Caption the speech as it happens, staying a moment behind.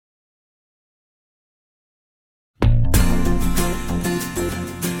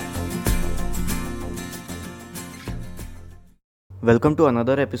Welcome to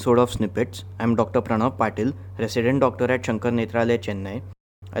another episode of Snippets. I'm Dr. Pranav Patil, resident doctor at Shankar Nethralaya, Chennai.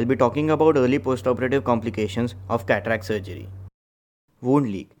 I'll be talking about early postoperative complications of cataract surgery.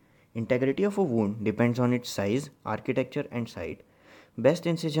 Wound leak. Integrity of a wound depends on its size, architecture, and site. Best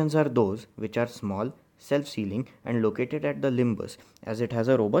incisions are those which are small, self-sealing, and located at the limbus, as it has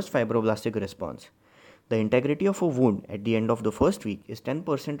a robust fibroblastic response. The integrity of a wound at the end of the first week is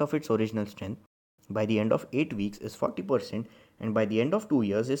 10% of its original strength, by the end of 8 weeks is 40%, and by the end of 2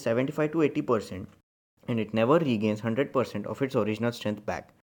 years is 75 to 80%, and it never regains 100% of its original strength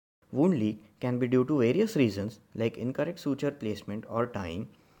back. Wound leak can be due to various reasons like incorrect suture placement or tying,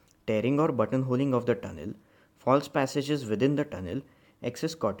 tearing or buttonholing of the tunnel, false passages within the tunnel,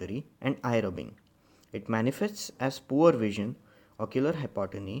 excess cautery, and eye rubbing. It manifests as poor vision, ocular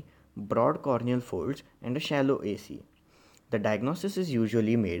hypotony, broad corneal folds, and a shallow AC. The diagnosis is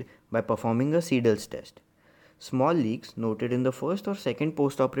usually made by performing a Seidels test. Small leaks noted in the first or second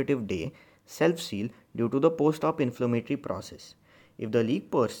postoperative day self-seal due to the post-op inflammatory process. If the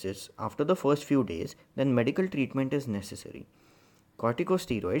leak persists after the first few days, then medical treatment is necessary.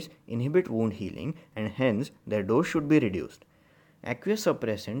 Corticosteroids inhibit wound healing and hence their dose should be reduced. Aqueous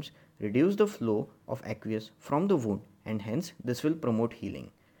suppressants reduce the flow of aqueous from the wound and hence this will promote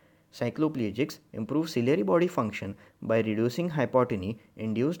healing. Cycloplegics improve ciliary body function by reducing hypotony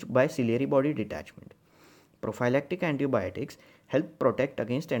induced by ciliary body detachment. Prophylactic antibiotics help protect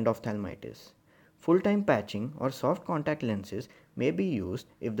against endophthalmitis. Full-time patching or soft contact lenses may be used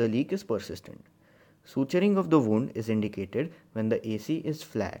if the leak is persistent. Suturing of the wound is indicated when the AC is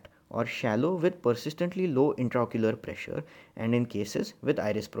flat or shallow with persistently low intraocular pressure and in cases with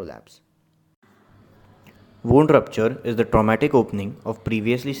iris prolapse. Wound rupture is the traumatic opening of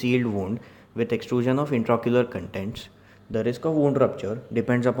previously sealed wound with extrusion of intraocular contents. The risk of wound rupture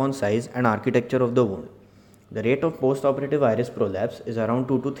depends upon size and architecture of the wound. The rate of postoperative iris prolapse is around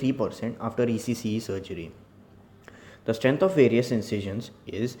 2 to 3% after ECCE surgery. The strength of various incisions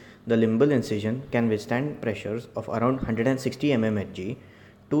is the limbal incision can withstand pressures of around 160 mmHg,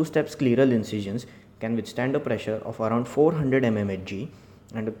 two-step scleral incisions can withstand a pressure of around 400 mmHg,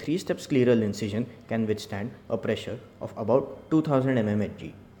 and a three-step scleral incision can withstand a pressure of about 2000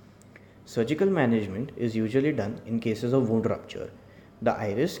 mmHg. Surgical management is usually done in cases of wound rupture. The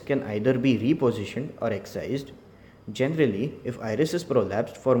iris can either be repositioned or excised. Generally, if iris is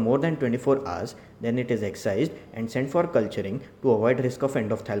prolapsed for more than 24 hours, then it is excised and sent for culturing to avoid risk of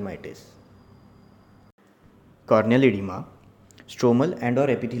endophthalmitis. Corneal edema. Stromal and or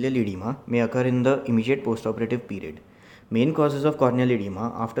epithelial edema may occur in the immediate postoperative period. Main causes of corneal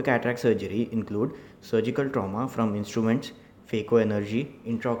edema after cataract surgery include surgical trauma from instruments, phacoenergy,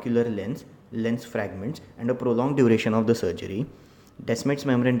 intraocular lens, lens fragments, and a prolonged duration of the surgery, Descemet's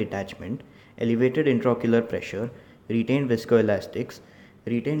membrane detachment, elevated intraocular pressure, retained viscoelastics,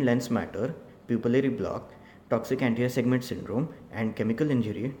 retained lens matter, pupillary block, toxic anterior segment syndrome, and chemical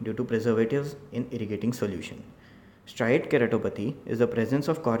injury due to preservatives in irrigating solution. Striate keratopathy is the presence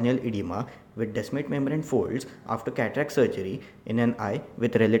of corneal edema with Descemet membrane folds after cataract surgery in an eye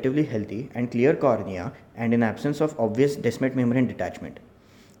with relatively healthy and clear cornea and in absence of obvious Descemet membrane detachment.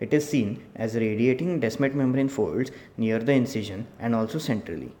 It is seen as radiating Descemet membrane folds near the incision and also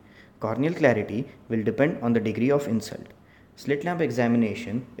centrally. Corneal clarity will depend on the degree of insult. Slit lamp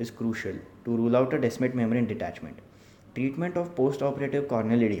examination is crucial to rule out a Descemet membrane detachment. Treatment of postoperative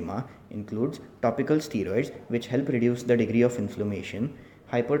corneal edema includes topical steroids which help reduce the degree of inflammation,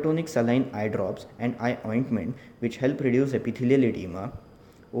 hypertonic saline eye drops and eye ointment which help reduce epithelial edema,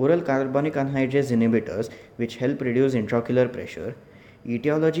 oral carbonic anhydrase inhibitors which help reduce intraocular pressure.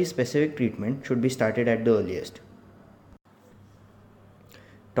 Etiology specific treatment should be started at the earliest.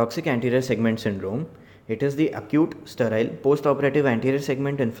 Toxic anterior segment syndrome. It is the acute, sterile, postoperative anterior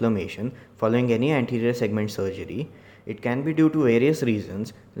segment inflammation following any anterior segment surgery. It can be due to various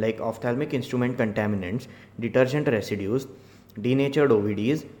reasons like ophthalmic instrument contaminants, detergent residues, denatured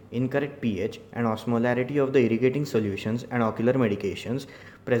OVDs, incorrect pH and osmolarity of the irrigating solutions and ocular medications,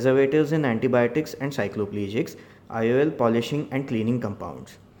 preservatives in antibiotics and cycloplegics, IOL polishing and cleaning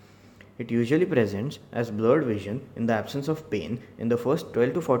compounds. It usually presents as blurred vision in the absence of pain in the first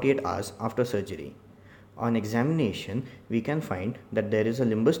 12 to 48 hours after surgery. On examination, we can find that there is a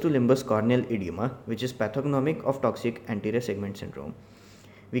limbus to limbus corneal edema which is pathognomic of toxic anterior segment syndrome.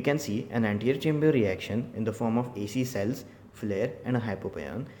 We can see an anterior chamber reaction in the form of AC cells, flare and a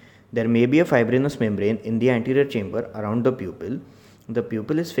hypopyon. There may be a fibrinous membrane in the anterior chamber around the pupil. The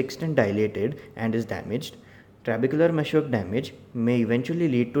pupil is fixed and dilated and is damaged. Trabecular meshwork damage may eventually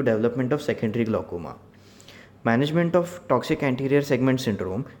lead to development of secondary glaucoma. Management of toxic anterior segment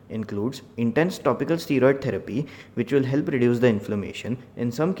syndrome includes intense topical steroid therapy, which will help reduce the inflammation.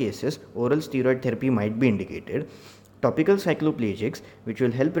 In some cases, oral steroid therapy might be indicated. Topical cycloplegics, which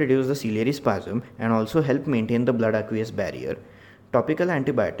will help reduce the ciliary spasm and also help maintain the blood aqueous barrier. Topical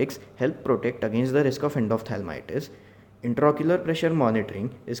antibiotics help protect against the risk of endophthalmitis. Intraocular pressure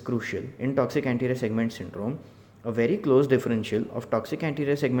monitoring is crucial in toxic anterior segment syndrome. A very close differential of toxic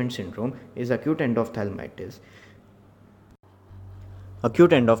anterior segment syndrome is acute endophthalmitis.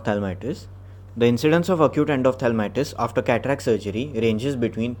 Acute endophthalmitis. The incidence of acute endophthalmitis after cataract surgery ranges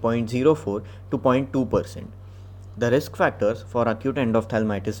between 0.04 to 0.2%. The risk factors for acute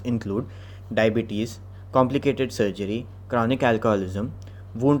endophthalmitis include diabetes, complicated surgery, chronic alcoholism,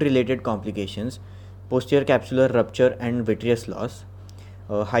 wound-related complications, posterior capsular rupture and vitreous loss,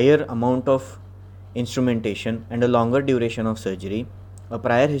 a higher amount of instrumentation and a longer duration of surgery, a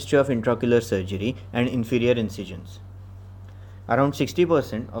prior history of intraocular surgery and inferior incisions. Around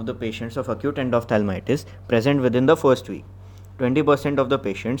 60% of the patients of acute endophthalmitis present within the first week, 20% of the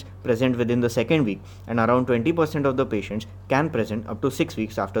patients present within the second week, and around 20% of the patients can present up to 6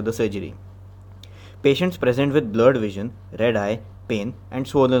 weeks after the surgery. Patients present with blurred vision, red eye, pain, and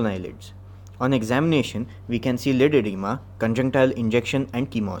swollen eyelids. On examination, we can see lid edema, conjunctival injection and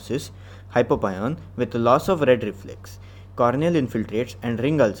chemosis, hypopyon with loss of red reflex. Corneal infiltrates and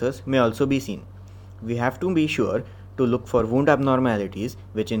ring ulcers may also be seen. We have to be sure to look for wound abnormalities,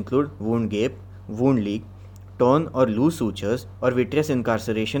 which include wound gape, wound leak, torn or loose sutures, or vitreous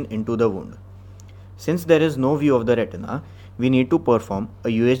incarceration into the wound. Since there is no view of the retina, we need to perform a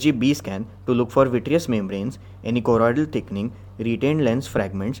USG B scan to look for vitreous membranes, any choroidal thickening, retained lens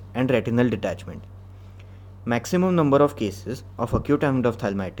fragments, and retinal detachment. Maximum number of cases of acute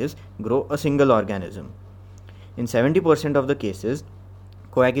endophthalmitis grow a single organism. In 70% of the cases,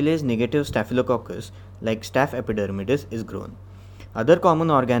 coagulase negative staphylococcus like Staph epidermidis is grown. Other common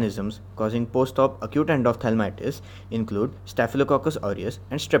organisms causing post-op acute endophthalmitis include Staphylococcus aureus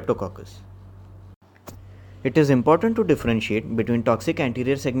and Streptococcus. It is important to differentiate between toxic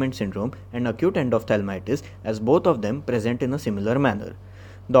anterior segment syndrome and acute endophthalmitis, as both of them present in a similar manner.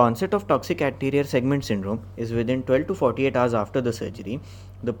 The onset of toxic anterior segment syndrome is within 12 to 48 hours after the surgery.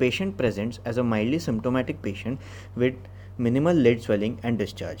 The patient presents as a mildly symptomatic patient with minimal lid swelling and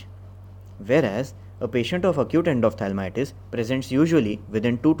discharge, whereas a patient of acute endophthalmitis presents usually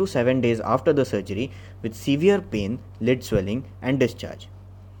within 2 to 7 days after the surgery with severe pain, lid swelling, and discharge.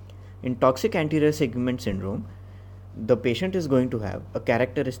 In toxic anterior segment syndrome, the patient is going to have a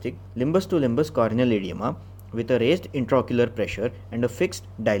characteristic limbus to limbus corneal edema with a raised intraocular pressure and a fixed,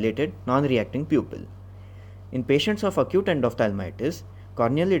 dilated, non-reacting pupil. In patients of acute endophthalmitis,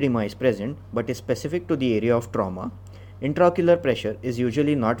 corneal edema is present but is specific to the area of trauma. Intraocular pressure is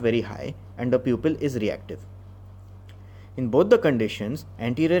usually not very high and the pupil is reactive. In both the conditions,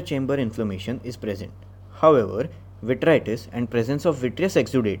 anterior chamber inflammation is present. However, vitritis and presence of vitreous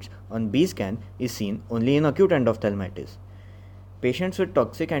exudates on B scan is seen only in acute endophthalmitis. Patients with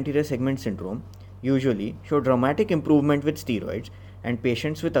toxic anterior segment syndrome usually show dramatic improvement with steroids, and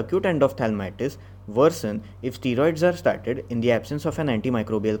patients with acute endophthalmitis worsen if steroids are started in the absence of an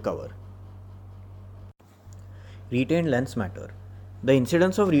antimicrobial cover. Retained lens matter. The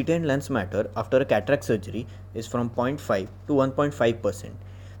incidence of retained lens matter after a cataract surgery is from 0.5 to 1.5%.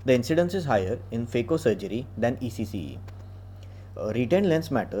 The incidence is higher in phacosurgery than ECCE. Retained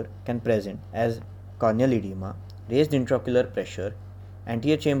lens matter can present as corneal edema, raised intraocular pressure,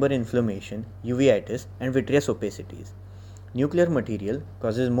 anterior chamber inflammation, uveitis, and vitreous opacities. Nuclear material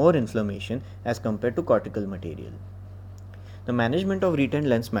causes more inflammation as compared to cortical material. The management of retained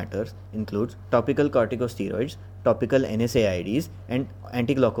lens matters includes topical corticosteroids, topical NSAIDs, and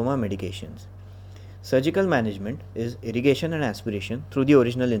anti-glaucoma medications. Surgical management is irrigation and aspiration through the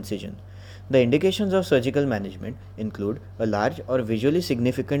original incision. The indications of surgical management include a large or visually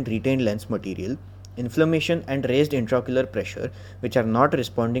significant retained lens material, inflammation and raised intraocular pressure which are not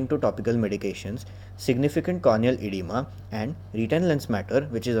responding to topical medications, significant corneal edema, and retained lens matter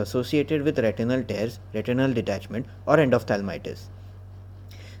which is associated with retinal tears, retinal detachment, or endophthalmitis.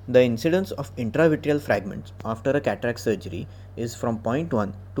 The incidence of intravitreal fragments after a cataract surgery is from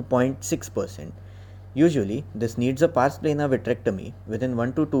 0.1 to 0.6%. Usually, this needs a pars plana vitrectomy within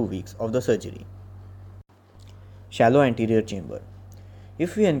 1 to 2 weeks of the surgery. Shallow anterior chamber.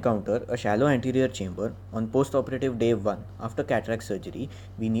 If we encounter a shallow anterior chamber on postoperative day 1 after cataract surgery,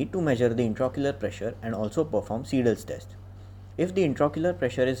 we need to measure the intraocular pressure and also perform Siedel's test. If the intraocular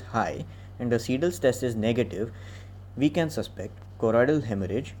pressure is high and the Siedel's test is negative, we can suspect choroidal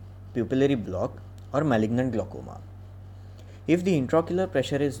hemorrhage, pupillary block, or malignant glaucoma. If the intraocular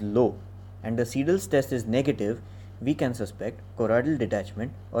pressure is low and the Seidl's test is negative, we can suspect choroidal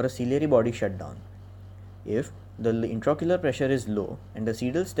detachment or a ciliary body shutdown. If the intraocular pressure is low and the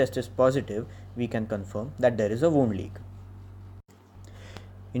Seidl's test is positive, we can confirm that there is a wound leak.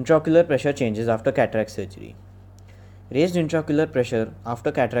 Intraocular pressure changes after cataract surgery. Raised intraocular pressure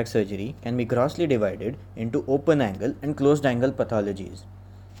after cataract surgery can be grossly divided into open angle and closed angle pathologies.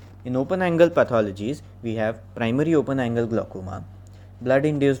 In open angle pathologies, we have primary open angle glaucoma, blood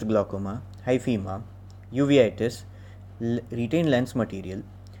induced glaucoma, hyphema, uveitis, retained lens material,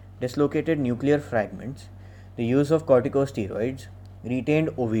 dislocated nuclear fragments, the use of corticosteroids, retained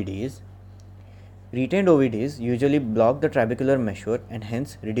OVDs. Retained OVDs usually block the trabecular meshwork and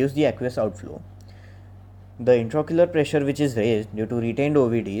hence reduce the aqueous outflow. The intraocular pressure which is raised due to retained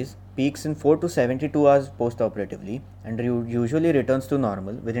OVDs peaks in 4 to 72 hours postoperatively and usually returns to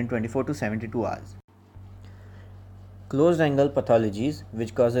normal within 24 to 72 hours. Closed angle pathologies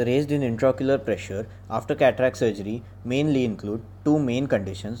which cause a raised in intraocular pressure after cataract surgery mainly include two main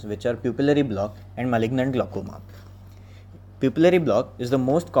conditions, which are pupillary block and malignant glaucoma. Pupillary block is the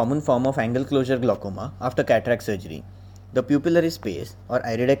most common form of angle closure glaucoma after cataract surgery. The pupillary space or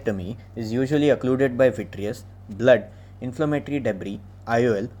iridectomy is usually occluded by vitreous, blood, inflammatory debris,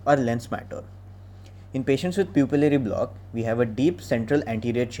 IOL or lens matter. In patients with pupillary block, we have a deep central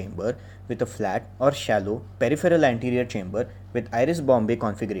anterior chamber with a flat or shallow peripheral anterior chamber with iris Bombay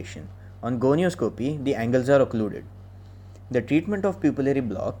configuration. On gonioscopy, the angles are occluded. The treatment of pupillary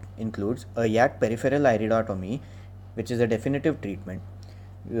block includes a YAG peripheral iridotomy, which is a definitive treatment,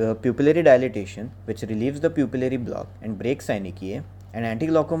 pupillary dilatation, which relieves the pupillary block and breaks synechiae, and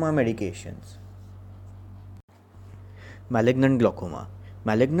anti-glaucoma medications. Malignant glaucoma.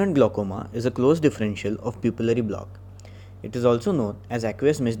 Malignant glaucoma is a close differential of pupillary block. It is also known as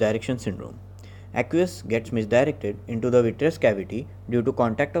aqueous misdirection syndrome. Aqueous gets misdirected into the vitreous cavity due to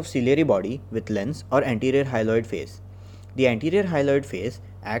contact of ciliary body with lens or anterior hyaloid face. The anterior hyaloid face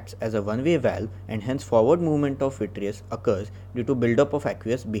acts as a one-way valve and hence forward movement of vitreous occurs due to buildup of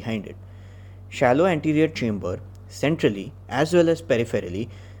aqueous behind it. Shallow anterior chamber centrally as well as peripherally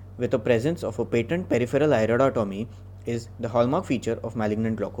with the presence of a patent peripheral iridotomy is the hallmark feature of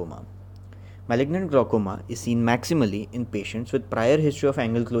malignant glaucoma. Malignant glaucoma is seen maximally in patients with prior history of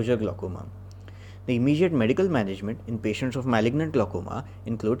angle closure glaucoma. The immediate medical management in patients of malignant glaucoma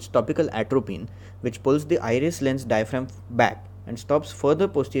includes topical atropine, which pulls the iris lens diaphragm back and stops further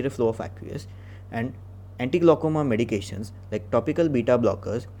posterior flow of aqueous, and anti-glaucoma medications like topical beta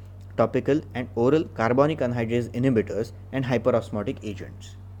blockers, topical and oral carbonic anhydrase inhibitors, and hyperosmotic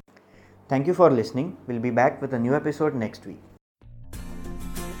agents. Thank you for listening. We'll be back with a new episode next week.